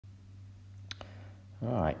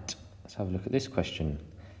Right, let's have a look at this question.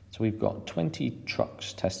 So we've got 20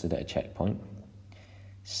 trucks tested at a checkpoint.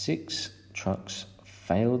 6 trucks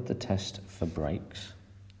failed the test for brakes.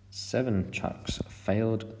 7 trucks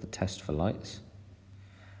failed the test for lights.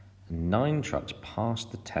 And 9 trucks passed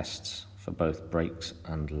the tests for both brakes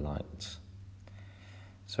and lights.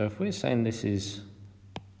 So if we're saying this is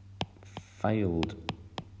failed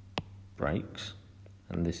brakes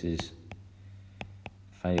and this is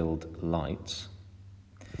failed lights,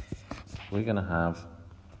 we're going to have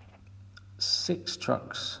 6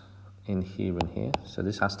 trucks in here and here. So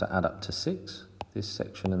this has to add up to 6, this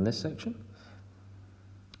section and this section.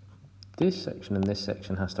 This section and this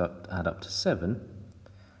section has to add up to 7.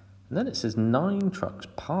 And then it says 9 trucks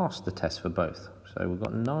passed the test for both. So we've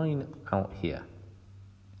got 9 out here.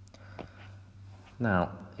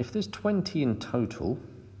 Now, if there's 20 in total,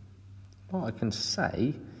 what I can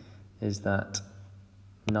say is that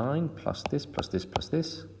 9 plus this plus this plus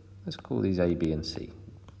this, let's call these A, B and C,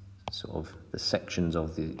 sort of the sections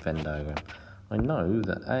of the Venn diagram. I know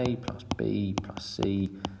that A plus B plus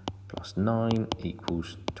C plus 9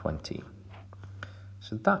 equals 20.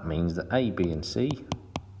 So that means that A, B and C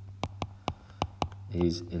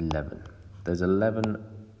is 11. There's 11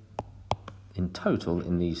 in total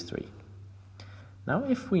in these 3. Now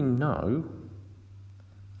if we know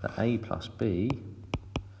that A plus B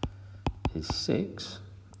is 6,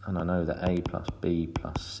 and I know that A plus B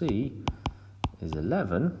plus C is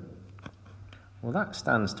 11, well, that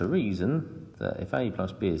stands to reason that if A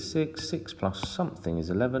plus B is 6, 6 plus something is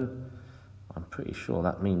 11. I'm pretty sure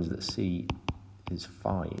that means that C is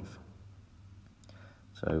 5.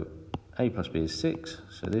 So A plus B is 6,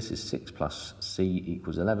 so this is 6 plus C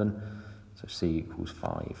equals 11, so C equals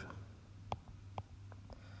 5.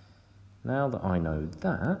 Now that I know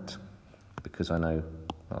that, because I know,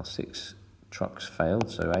 well, 6 trucks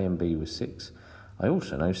failed, so A and B was 6, I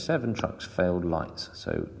also know 7 trucks failed lights,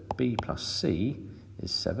 so B plus C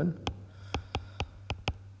is 7,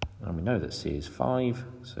 and we know that C is 5,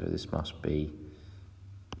 so this must be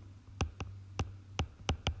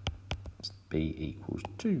B equals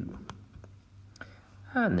 2.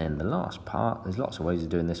 And then the last part, there's lots of ways of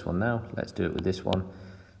doing this one now. Let's do it with this one.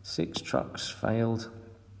 6 trucks failed,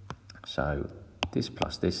 so this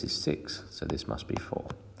plus this is 6, so this must be 4.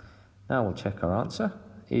 Now we'll check our answer.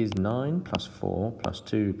 Is 9 plus 4 plus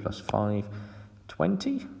 2 plus 5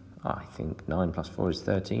 20? I think 9 plus 4 is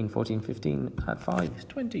 13, 14, 15, add 5 is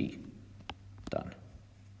 20. Done.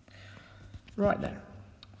 Right then,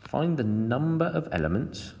 find the number of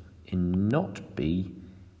elements in not B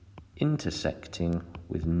intersecting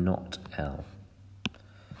with not L.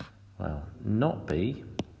 Well, not B,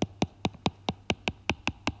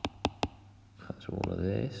 that's all of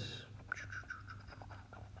this.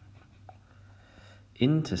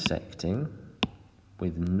 Intersecting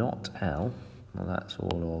with not L, well, that's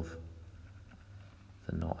all of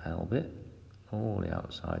the not L bit, all the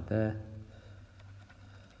outside there.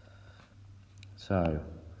 So,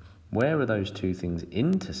 where are those two things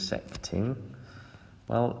intersecting?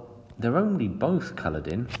 Well, they're only both coloured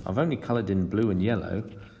in. I've only coloured in blue and yellow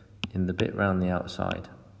in the bit round the outside.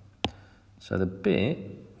 So the bit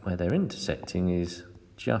where they're intersecting is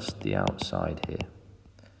just the outside here.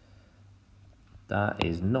 That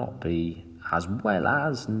is not B as well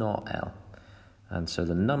as not L. And so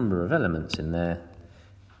the number of elements in there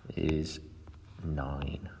is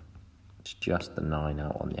 9. It's just the 9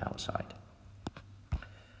 out on the outside.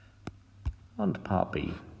 On to part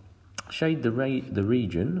B. Shade the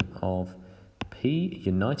region of P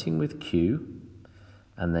uniting with Q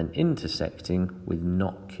and then intersecting with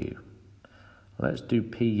not Q. Let's do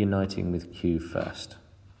P uniting with Q first.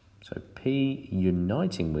 So P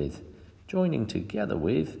uniting with, joining together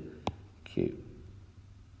with Q.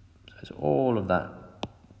 So it's all of that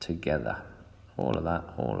together. All of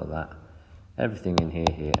that. Everything in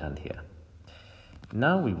here, here and here.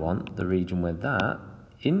 Now we want the region where that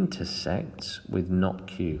intersects with not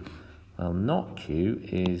Q. Well, not Q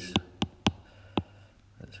is,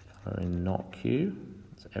 let's colour in not Q.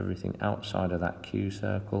 It's everything outside of that Q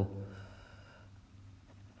circle.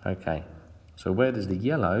 Okay, so where does the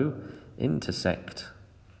yellow intersect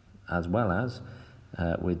as well as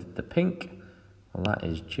with the pink? Well, that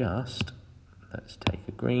is just, let's take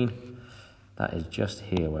a green, that is just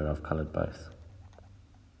here where I've coloured both.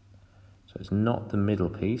 So it's not the middle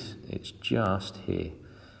piece, it's just here.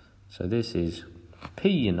 So this is P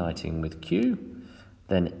uniting with Q,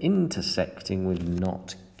 then intersecting with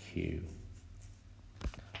not Q.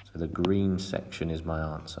 So the green section is my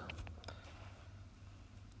answer.